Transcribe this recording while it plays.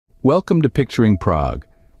Welcome to Picturing Prague,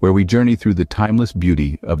 where we journey through the timeless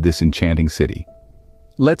beauty of this enchanting city.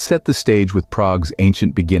 Let's set the stage with Prague's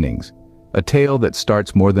ancient beginnings, a tale that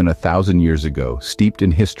starts more than 1,000 years ago, steeped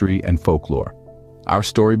in history and folklore. Our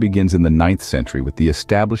story begins in the 9th century with the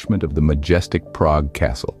establishment of the majestic Prague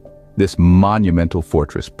Castle. This monumental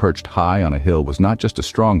fortress perched high on a hill was not just a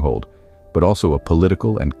stronghold, but also a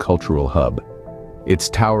political and cultural hub. Its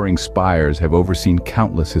towering spires have overseen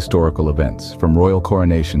countless historical events, from royal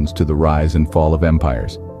coronations to the rise and fall of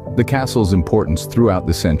empires. The castle's importance throughout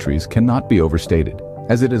the centuries cannot be overstated,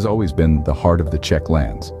 as it has always been the heart of the Czech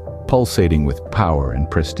lands, pulsating with power and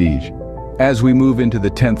prestige. As we move into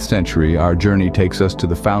the 10th century, our journey takes us to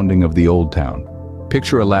the founding of the Old Town.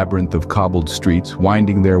 Picture a labyrinth of cobbled streets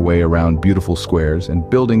winding their way around beautiful squares and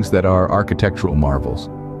buildings that are architectural marvels.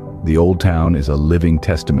 The Old Town is a living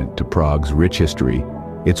testament to Prague's rich history,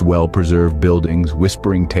 its well-preserved buildings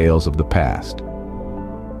whispering tales of the past.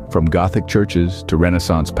 From Gothic churches to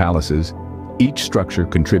Renaissance palaces, each structure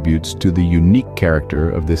contributes to the unique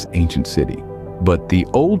character of this ancient city. But the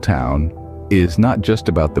Old Town is not just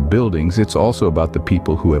about the buildings, it's also about the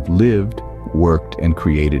people who have lived, worked, and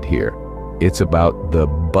created here. It's about the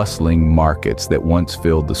bustling markets that once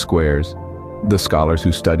filled the squares, the scholars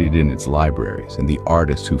who studied in its libraries, and the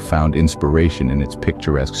artists who found inspiration in its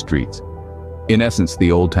picturesque streets. In essence,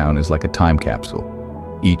 the Old Town is like a time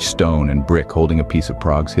capsule, each stone and brick holding a piece of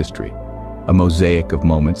Prague's history, a mosaic of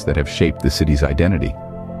moments that have shaped the city's identity.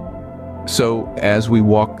 So, as we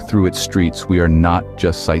walk through its streets, we are not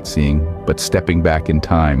just sightseeing, but stepping back in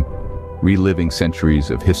time, reliving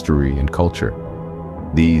centuries of history and culture.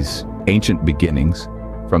 These ancient beginnings,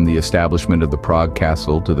 from the establishment of the Prague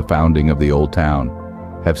Castle to the founding of the Old Town,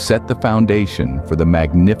 have set the foundation for the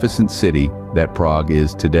magnificent city that Prague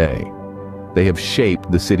is today. They have shaped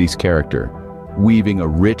the city's character, weaving a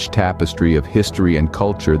rich tapestry of history and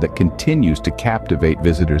culture that continues to captivate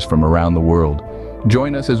visitors from around the world.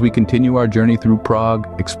 Join us as we continue our journey through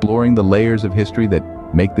Prague, exploring the layers of history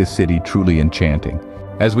that make this city truly enchanting.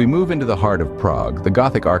 As we move into the heart of Prague, the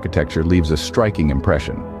Gothic architecture leaves a striking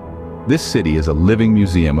impression. This city is a living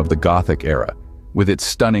museum of the Gothic era, with its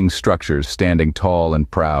stunning structures standing tall and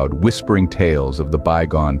proud, whispering tales of the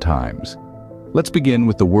bygone times. Let's begin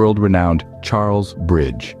with the world-renowned Charles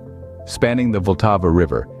Bridge. Spanning the Vltava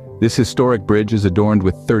River, this historic bridge is adorned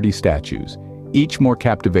with 30 statues, each more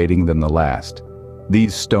captivating than the last.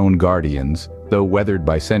 These stone guardians, though weathered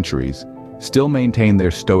by centuries, still maintain their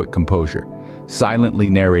stoic composure, silently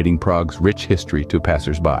narrating Prague's rich history to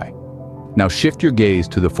passers-by. Now shift your gaze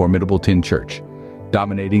to the formidable tin church.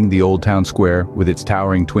 Dominating the Old Town Square with its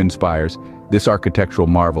towering twin spires, this architectural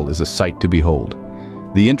marvel is a sight to behold.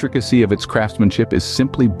 The intricacy of its craftsmanship is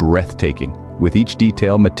simply breathtaking, with each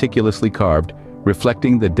detail meticulously carved,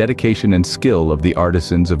 reflecting the dedication and skill of the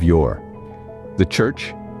artisans of yore. The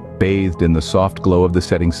church, bathed in the soft glow of the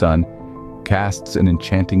setting sun, casts an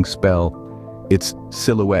enchanting spell, its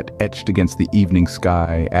silhouette etched against the evening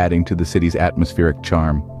sky, adding to the city's atmospheric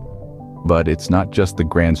charm. But it's not just the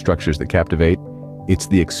grand structures that captivate, it's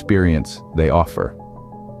the experience they offer.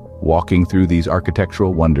 Walking through these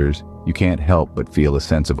architectural wonders, you can't help but feel a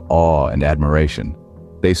sense of awe and admiration.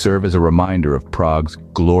 They serve as a reminder of Prague's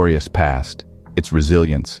glorious past, its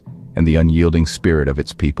resilience, and the unyielding spirit of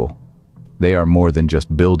its people. They are more than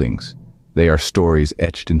just buildings. They are stories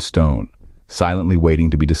etched in stone, silently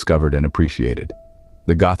waiting to be discovered and appreciated.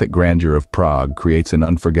 The Gothic grandeur of Prague creates an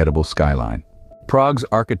unforgettable skyline. Prague's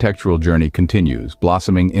architectural journey continues,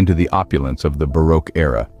 blossoming into the opulence of the Baroque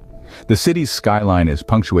era. The city's skyline is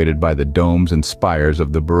punctuated by the domes and spires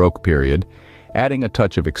of the Baroque period, adding a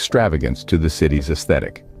touch of extravagance to the city's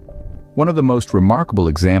aesthetic. One of the most remarkable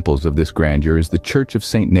examples of this grandeur is the Church of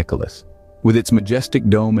St. Nicholas. With its majestic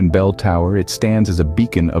dome and bell tower, it stands as a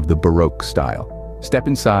beacon of the Baroque style. Step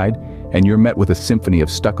inside, and you're met with a symphony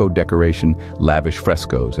of stucco decoration, lavish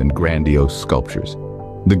frescoes, and grandiose sculptures.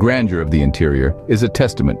 The grandeur of the interior is a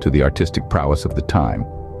testament to the artistic prowess of the time,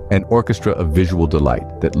 an orchestra of visual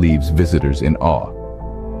delight that leaves visitors in awe.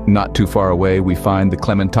 Not too far away, we find the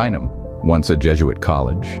Clementinum, once a Jesuit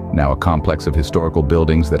college, now a complex of historical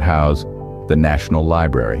buildings that house the National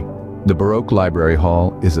Library. The Baroque Library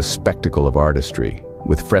Hall is a spectacle of artistry,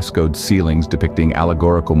 with frescoed ceilings depicting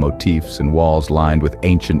allegorical motifs and walls lined with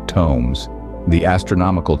ancient tomes. The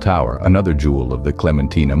Astronomical Tower, another jewel of the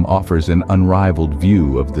Clementinum, offers an unrivaled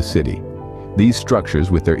view of the city. These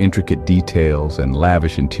structures, with their intricate details and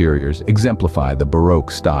lavish interiors, exemplify the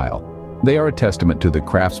Baroque style. They are a testament to the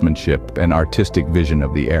craftsmanship and artistic vision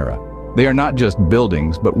of the era. They are not just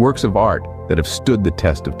buildings, but works of art that have stood the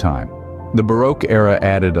test of time. The Baroque era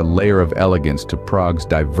added a layer of elegance to Prague's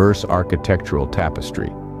diverse architectural tapestry.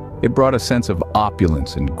 It brought a sense of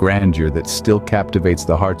opulence and grandeur that still captivates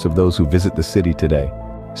the hearts of those who visit the city today.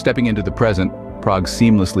 Stepping into the present, Prague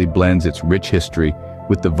seamlessly blends its rich history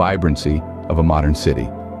with the vibrancy of a modern city.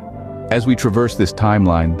 As we traverse this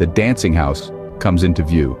timeline, the Dancing House comes into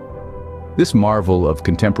view. This marvel of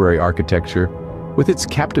contemporary architecture, with its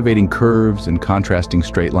captivating curves and contrasting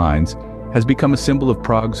straight lines, has become a symbol of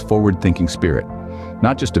Prague's forward-thinking spirit.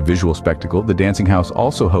 Not just a visual spectacle, the Dancing House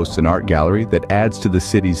also hosts an art gallery that adds to the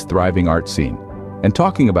city's thriving art scene. And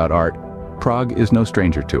talking about art, Prague is no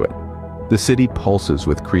stranger to it. The city pulses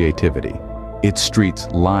with creativity, its streets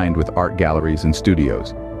lined with art galleries and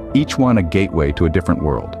studios, each one a gateway to a different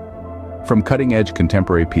world. From cutting-edge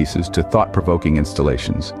contemporary pieces to thought-provoking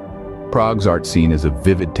installations, Prague's art scene is a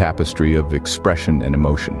vivid tapestry of expression and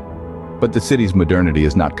emotion. But the city's modernity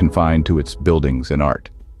is not confined to its buildings and art.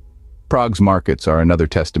 Prague's markets are another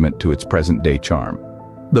testament to its present-day charm.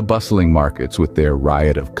 The bustling markets, with their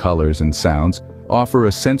riot of colors and sounds, offer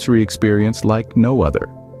a sensory experience like no other.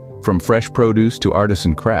 From fresh produce to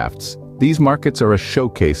artisan crafts, these markets are a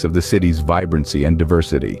showcase of the city's vibrancy and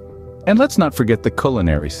diversity. And let's not forget the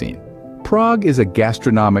culinary scene. Prague is a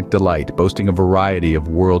gastronomic delight, boasting a variety of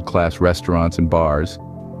world-class restaurants and bars.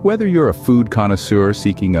 Whether you're a food connoisseur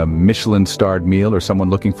seeking a Michelin-starred meal or someone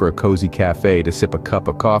looking for a cozy cafe to sip a cup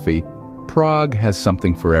of coffee, Prague has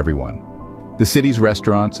something for everyone. The city's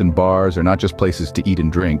restaurants and bars are not just places to eat and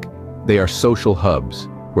drink, they are social hubs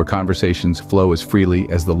where conversations flow as freely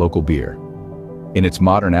as the local beer. In its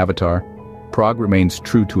modern avatar, Prague remains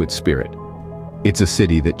true to its spirit. It's a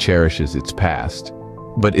city that cherishes its past,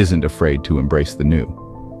 but isn't afraid to embrace the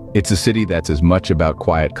new. It's a city that's as much about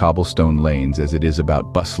quiet cobblestone lanes as it is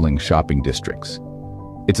about bustling shopping districts.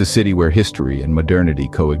 It's a city where history and modernity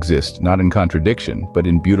coexist, not in contradiction, but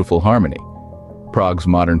in beautiful harmony. Prague's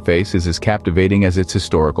modern face is as captivating as its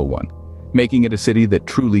historical one, making it a city that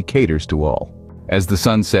truly caters to all. As the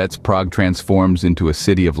sun sets, Prague transforms into a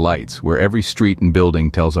city of lights, where every street and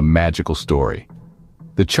building tells a magical story.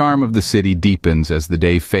 The charm of the city deepens as the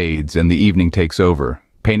day fades and the evening takes over,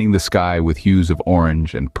 painting the sky with hues of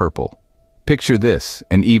orange and purple. Picture this,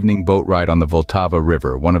 an evening boat ride on the Vltava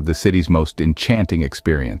River, one of the city's most enchanting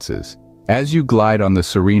experiences. As you glide on the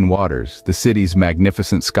serene waters, the city's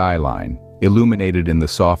magnificent skyline, illuminated in the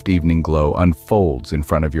soft evening glow, unfolds in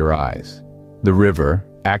front of your eyes. The river,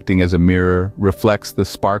 acting as a mirror, reflects the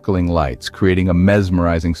sparkling lights, creating a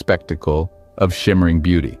mesmerizing spectacle of shimmering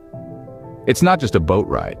beauty. It's not just a boat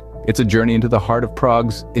ride, it's a journey into the heart of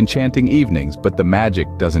Prague's enchanting evenings, but the magic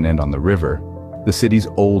doesn't end on the river. The city's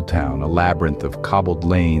old town, a labyrinth of cobbled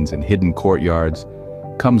lanes and hidden courtyards,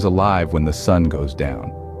 comes alive when the sun goes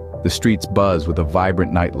down. The streets buzz with a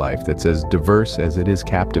vibrant nightlife that's as diverse as it is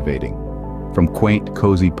captivating. From quaint,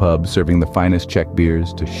 cozy pubs serving the finest Czech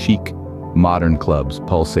beers to chic, modern clubs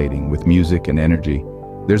pulsating with music and energy,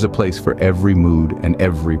 there's a place for every mood and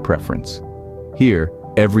every preference. Here,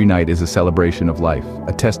 every night is a celebration of life,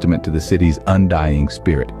 a testament to the city's undying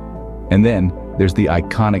spirit. And then, there's the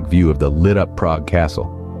iconic view of the lit-up Prague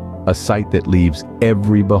Castle, a sight that leaves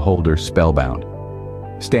every beholder spellbound.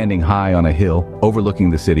 Standing high on a hill, overlooking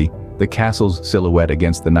the city, the castle's silhouette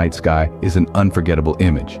against the night sky is an unforgettable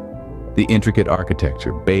image. The intricate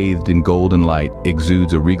architecture, bathed in golden light,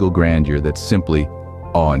 exudes a regal grandeur that's simply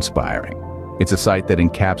awe-inspiring. It's a sight that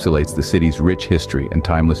encapsulates the city's rich history and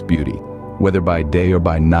timeless beauty. Whether by day or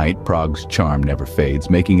by night, Prague's charm never fades,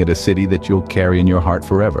 making it a city that you'll carry in your heart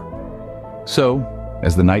forever. So,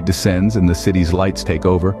 as the night descends and the city's lights take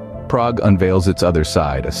over, Prague unveils its other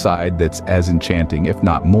side, a side that's as enchanting, if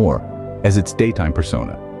not more, as its daytime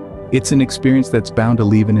persona. It's an experience that's bound to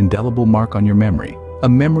leave an indelible mark on your memory, a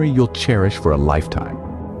memory you'll cherish for a lifetime.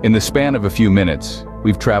 In the span of a few minutes,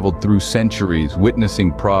 we've traveled through centuries,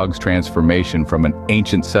 witnessing Prague's transformation from an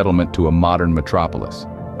ancient settlement to a modern metropolis.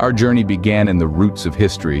 Our journey began in the roots of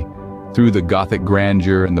history, through the Gothic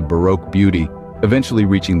grandeur and the Baroque beauty, eventually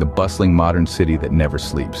reaching the bustling modern city that never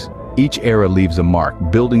sleeps. Each era leaves a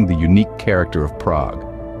mark, building the unique character of Prague.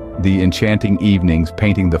 The enchanting evenings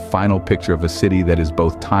painting the final picture of a city that is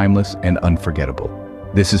both timeless and unforgettable.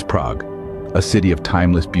 This is Prague, a city of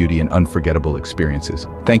timeless beauty and unforgettable experiences.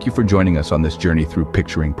 Thank you for joining us on this journey through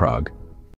Picturing Prague.